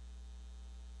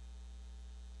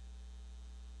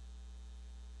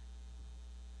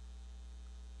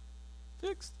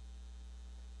 Fixed.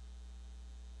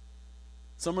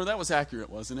 Summer, that was accurate,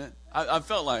 wasn't it? I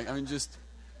felt like, just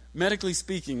medically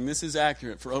speaking, this is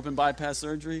accurate for open bypass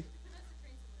surgery.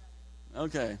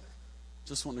 Okay.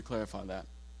 Just wanted to clarify that.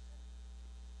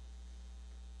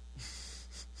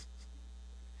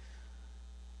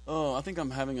 Oh, I think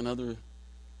I'm having another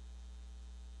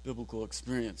biblical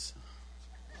experience.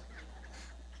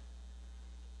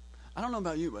 I don't know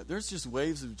about you, but there's just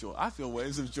waves of joy. I feel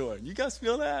waves of joy. You guys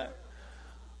feel that?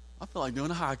 I feel like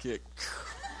doing a high kick.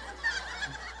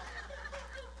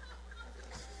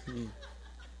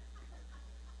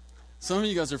 Some of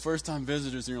you guys are first-time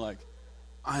visitors, and you're like,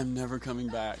 I'm never coming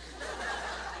back.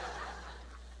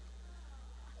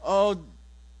 Oh,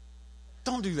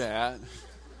 don't do that.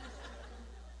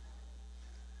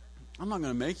 I'm not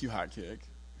going to make you hot kick.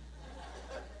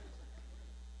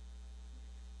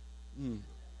 Let's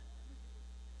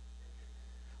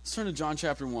turn to John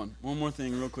chapter 1. One more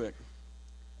thing real quick.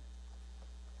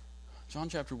 John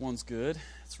chapter 1's good.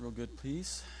 It's a real good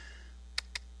piece.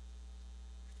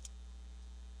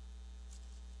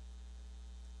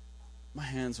 My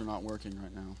hands are not working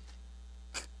right now.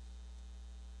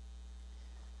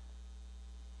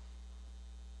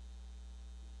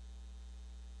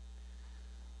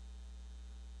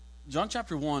 John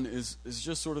chapter 1 is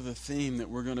just sort of the theme that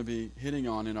we're going to be hitting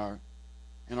on in our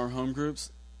home groups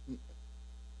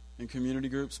and community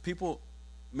groups. People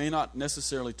may not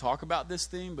necessarily talk about this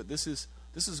theme, but this is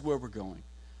where we're going.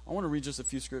 I want to read just a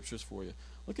few scriptures for you.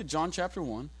 Look at John chapter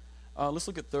 1. Let's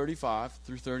look at 35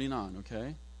 through 39,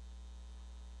 okay?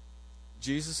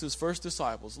 Jesus' first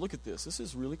disciples. Look at this. This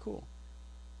is really cool.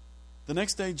 The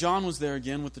next day, John was there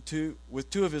again with two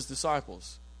of his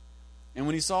disciples. And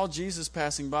when he saw Jesus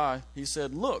passing by, he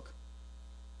said, "Look,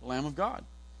 the Lamb of God."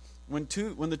 When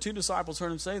the two disciples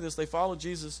heard him say this, they followed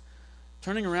Jesus.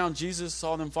 Turning around, Jesus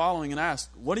saw them following and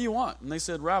asked, "What do you want?" And they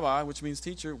said, "Rabbi," which means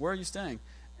teacher, "where are you staying?"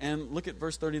 And look at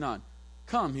verse 39.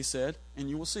 "Come," he said, "and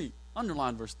you will see."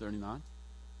 Underline verse 39.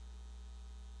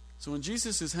 So when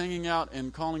Jesus is hanging out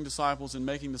and calling disciples and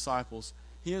making disciples,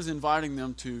 he is inviting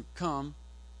them to come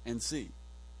and see.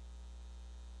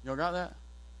 Y'all got that?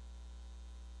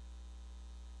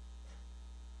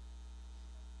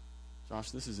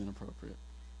 Josh, this is inappropriate.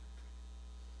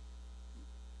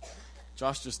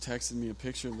 Josh just texted me a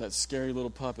picture of that scary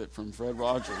little puppet from Fred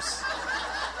Rogers.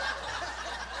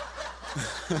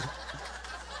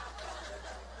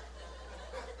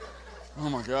 Oh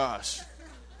my gosh.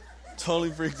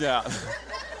 Totally freaked out.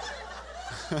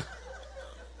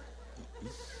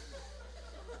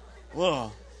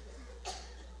 Whoa.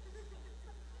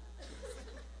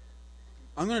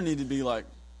 I'm going to need to be like,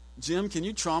 Jim, can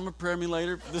you trauma prayer me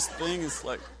later? This thing is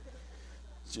like,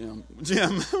 Jim,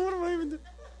 what am I even doing?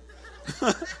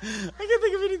 I can't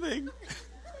think of anything.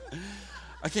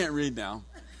 I can't read now.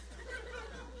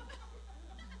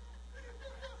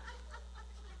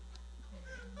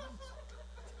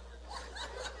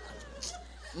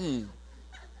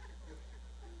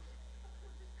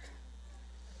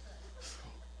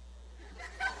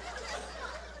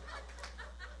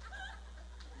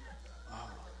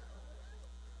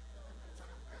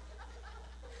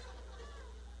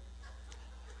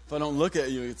 If I don't look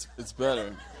at you, it's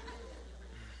better.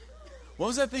 What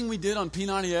was that thing we did on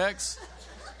P90X?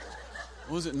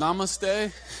 What was it?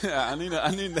 Namaste? Yeah, I need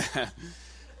that.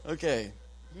 Okay.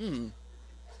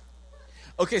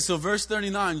 Okay, so verse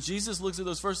 39, Jesus looks at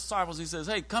those first disciples. He says,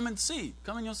 "Hey, come and see.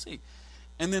 Come and you'll see."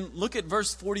 And then look at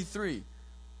verse 43.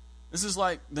 This is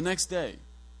like the next day.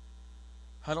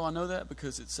 How do I know that?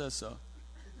 Because it says so.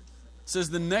 It says,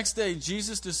 the next day,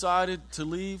 Jesus decided to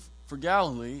leave for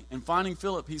Galilee, and finding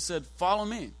Philip, he said, "Follow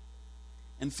me."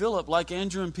 And Philip, like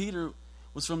Andrew and Peter,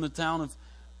 was from the town of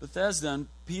Bethesda, and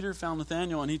Peter found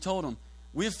Nathanael, and he told him,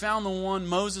 "We have found the one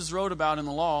Moses wrote about in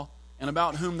the law, and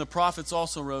about whom the prophets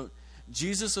also wrote,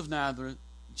 Jesus of Nazareth,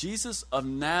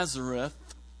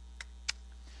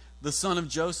 the son of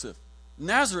Joseph."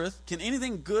 Nazareth, can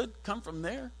anything good come from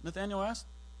there? Nathanael asked.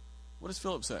 What does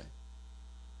Philip say?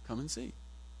 Come and see.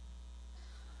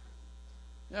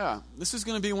 Yeah, this is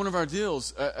going to be one of our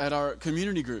deals at our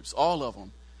community groups, all of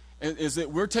them, is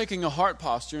that we're taking a heart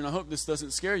posture, and I hope this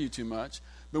doesn't scare you too much,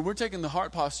 but we're taking the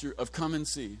heart posture of come and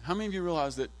see. How many of you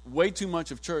realize that way too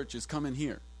much of church is come in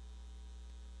here?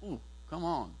 Ooh, come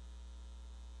on.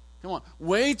 Come on.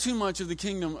 Way too much of the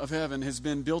kingdom of heaven has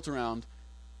been built around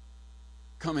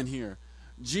come in here.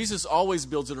 Jesus always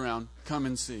builds it around come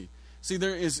and see. See,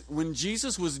 when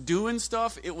Jesus was doing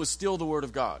stuff, it was still the Word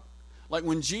of God. Like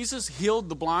when Jesus healed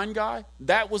the blind guy,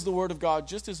 that was the Word of God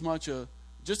just as much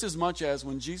as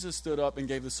when Jesus stood up and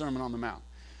gave the Sermon on the Mount.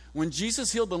 When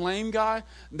Jesus healed the lame guy,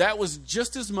 that was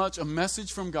just as much a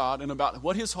message from God and about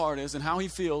what his heart is and how he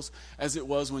feels as it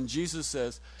was when Jesus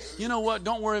says, "You know what,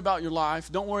 don't worry about your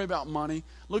life, don't worry about money,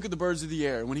 look at the birds of the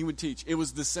air." When he would teach, it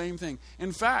was the same thing.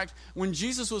 In fact, when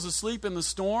Jesus was asleep in the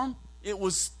storm, it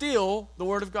was still the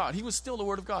Word of God. He was still the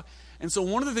Word of God. And so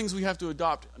one of the things we have to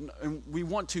adopt, and we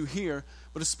want to here,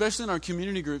 but especially in our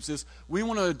community groups, is we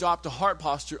want to adopt a heart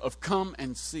posture of come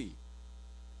and see.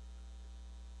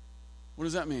 What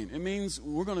does that mean? It means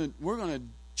we're going to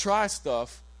try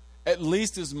stuff at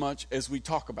least as much as we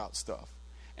talk about stuff.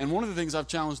 And one of the things I've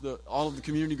challenged all of the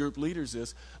community group leaders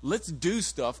is, let's do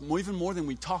stuff even more than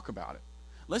we talk about it.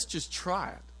 Let's just try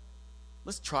it.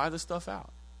 Let's try this stuff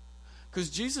out. Because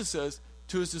Jesus says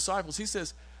to his disciples, he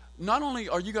says, not only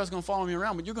are you guys going to follow me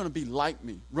around, but you're going to be like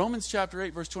me. Romans chapter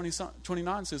 8, verse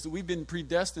 29 says that we've been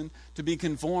predestined to be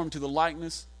conformed to the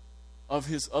likeness of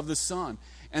the Son.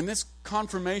 And this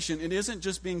confirmation, it isn't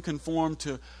just being conformed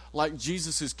to like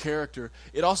Jesus' character.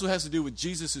 It also has to do with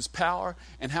Jesus' power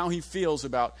and how he feels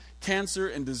about cancer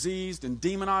and diseased and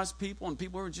demonized people and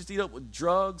people who are just eat up with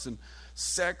drugs and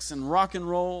sex and rock and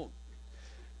roll.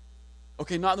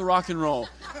 Okay, not the rock and roll.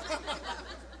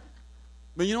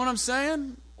 But you know what I'm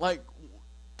saying? Like,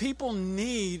 people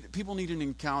need an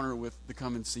encounter with the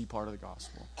come and see part of the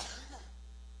gospel.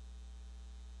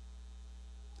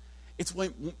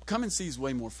 Come and see is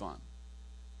way more fun.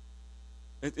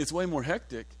 It's way more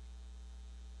hectic.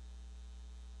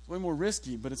 It's way more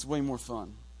risky, but it's way more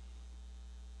fun.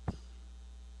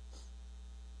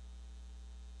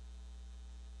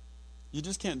 You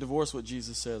just can't divorce what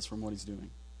Jesus says from what he's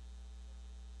doing.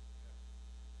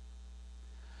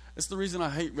 It's the reason I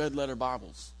hate red letter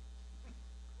Bibles.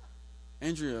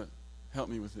 Andrea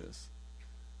helped me with this.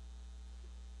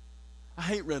 I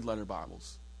hate red letter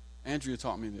Bibles. Andrea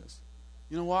taught me this.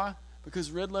 You know why?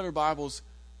 Because red letter Bibles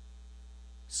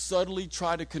subtly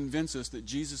try to convince us that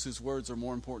Jesus' words are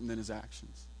more important than his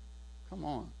actions. Come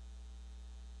on.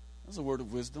 That's a word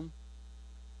of wisdom.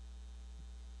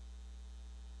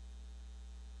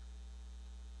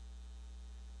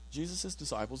 Jesus'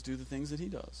 disciples do the things that he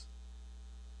does.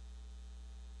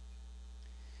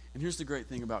 And here's the great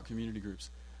thing about community groups.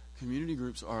 Community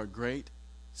groups are a great,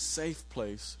 safe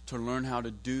place to learn how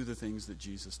to do the things that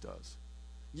Jesus does.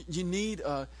 You need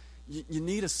a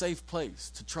safe place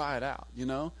to try it out, you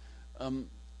know?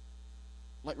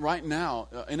 Like right now,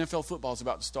 NFL football is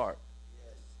about to start.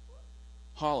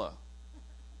 Holla.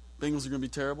 Bengals are going to be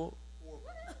terrible.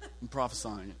 I'm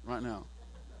prophesying it right now.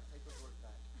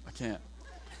 I can't.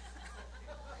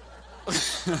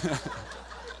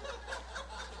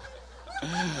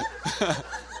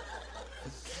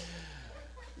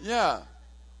 Yeah.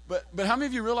 But how many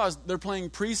of you realize they're playing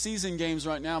preseason games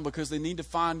right now because they need to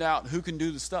find out who can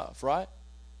do the stuff, right?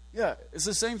 Yeah, it's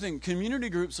the same thing. Community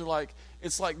groups are like,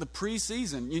 it's like the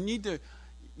preseason. You need to,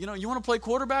 you want to play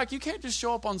quarterback? You can't just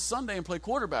show up on Sunday and play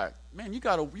quarterback. Man, you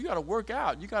gotta work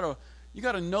out. You gotta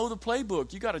know the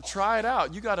playbook. You gotta try it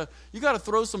out. You gotta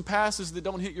throw some passes that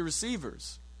don't hit your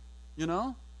receivers. You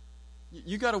know?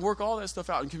 You gotta work all that stuff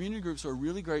out. And community groups are a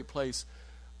really great place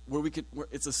where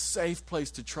it's a safe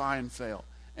place to try and fail.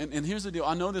 And here's the deal.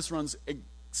 I know this runs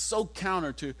so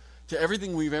counter to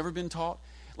everything we've ever been taught.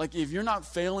 Like, if you're not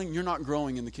failing, you're not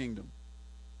growing in the kingdom.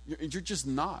 You're just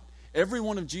not. Every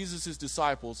one of Jesus'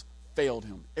 disciples failed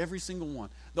him. Every single one.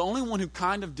 The only one who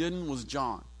kind of didn't was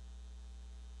John.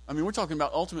 I mean, we're talking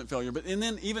about ultimate failure. And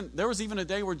then there was even a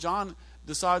day where John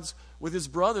decides with his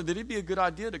brother that it'd be a good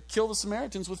idea to kill the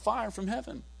Samaritans with fire from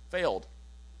heaven. Failed.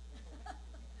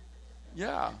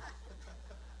 Yeah.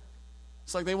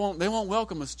 It's like they won't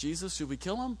welcome us, Jesus. Should we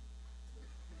kill them?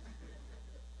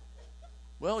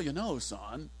 Well,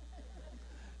 son.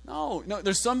 No,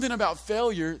 there's something about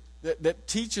failure that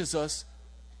teaches us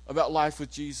about life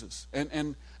with Jesus.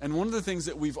 And one of the things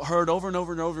that we've heard over and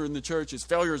over and over in the church is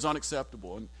failure is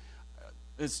unacceptable. And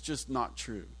it's just not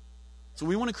true. So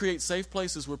we want to create safe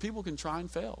places where people can try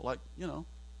and fail. Like,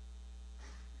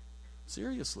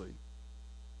 seriously.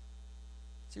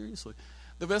 Seriously.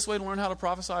 The best way to learn how to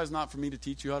prophesy is not for me to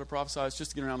teach you how to prophesy. It's just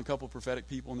to get around a couple of prophetic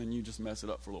people and then you just mess it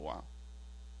up for a little while.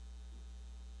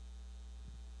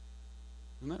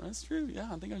 And that's true. Yeah,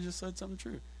 I think I just said something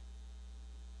true.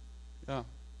 Yeah.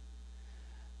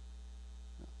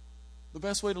 The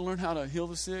best way to learn how to heal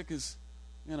the sick is,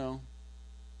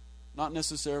 not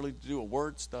necessarily to do a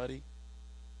word study.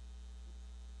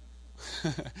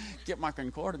 Get my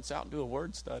concordance out and do a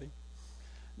word study.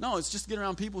 No, it's just get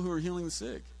around people who are healing the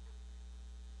sick.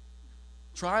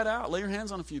 Try it out. Lay your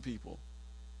hands on a few people.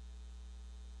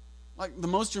 Like, the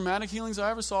most dramatic healings I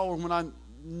ever saw were when I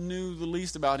knew the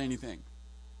least about anything.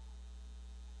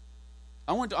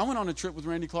 I went on a trip with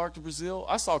Randy Clark to Brazil.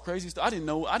 I saw crazy stuff. I didn't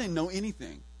know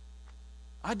anything.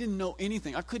 I didn't know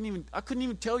anything. I couldn't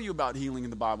even tell you about healing in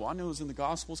the Bible. I knew it was in the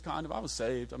Gospels, kind of. I was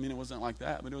saved. I mean, it wasn't like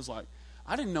that, but it was like,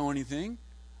 I didn't know anything.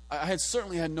 I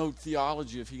certainly had no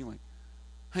theology of healing.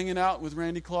 Hanging out with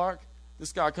Randy Clark,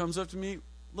 this guy comes up to me.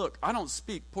 Look, I don't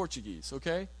speak Portuguese,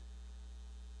 okay?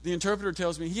 The interpreter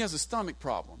tells me he has a stomach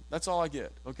problem. That's all I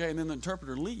get, okay? And then the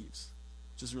interpreter leaves,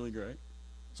 which is really great.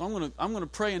 So I'm gonna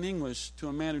pray in English to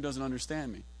a man who doesn't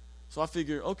understand me. So I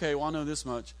figure, okay, well, I know this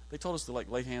much. They told us to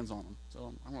lay hands on him,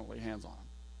 so I'm gonna lay hands on him.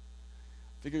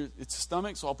 Figured it's his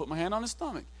stomach, so I'll put my hand on his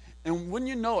stomach. And when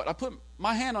you know it, I put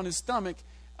my hand on his stomach,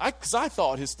 because I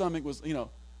thought his stomach was,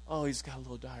 oh, he's got a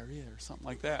little diarrhea or something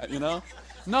like that,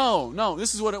 No,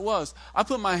 this is what it was. I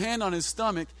put my hand on his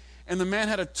stomach, and the man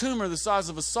had a tumor the size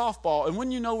of a softball. And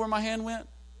when you know where my hand went?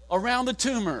 Around the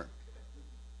tumor.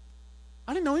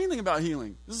 I didn't know anything about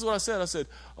healing. This is what I said. I said,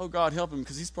 oh, God, help him,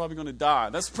 because he's probably going to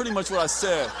die. That's pretty much what I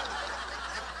said.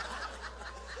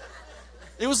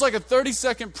 It was like a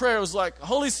 30-second prayer. It was like,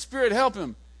 Holy Spirit, help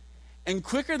him. And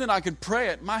quicker than I could pray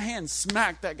it, my hand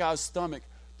smacked that guy's stomach.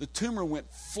 The tumor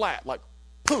went flat, like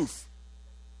poof.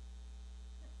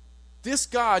 This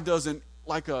guy doesn't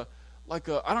like a I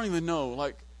don't even know,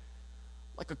 like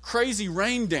a crazy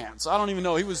rain dance. I don't even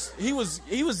know. He was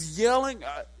yelling,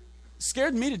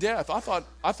 scared me to death. I thought,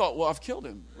 well, I've killed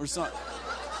him or something.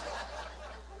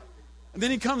 And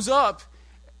then he comes up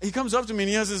to me and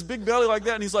he has this big belly like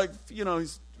that, and he's like,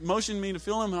 he's motioning me to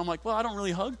feel him, and I'm like, well, I don't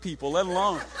really hug people, let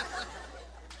alone.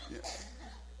 Yeah.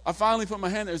 I finally put my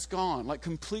hand there. It's gone, like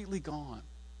completely gone.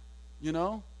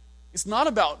 It's not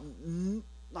about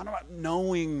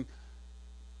knowing.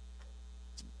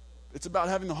 It's about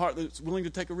having the heart that's willing to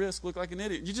take a risk, look like an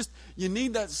idiot. You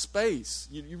need that space.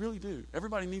 You really do.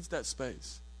 Everybody needs that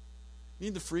space. You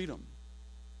need the freedom.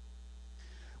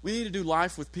 We need to do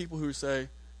life with people who say,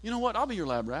 you know what, I'll be your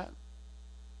lab rat.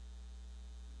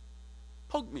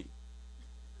 Poke me.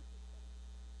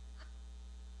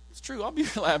 It's true, I'll be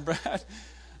your lab rat.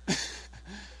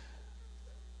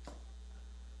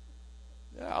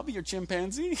 Yeah, I'll be your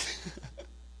chimpanzee.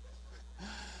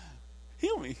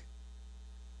 Heal me.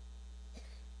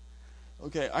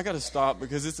 Okay, I got to stop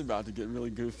because it's about to get really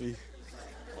goofy.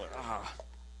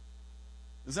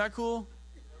 Is that cool?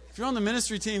 If you're on the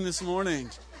ministry team this morning,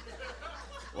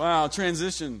 wow,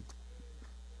 transition.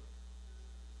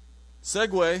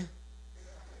 Segue.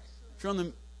 If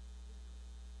you're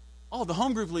on the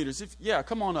home group leaders,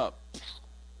 come on up.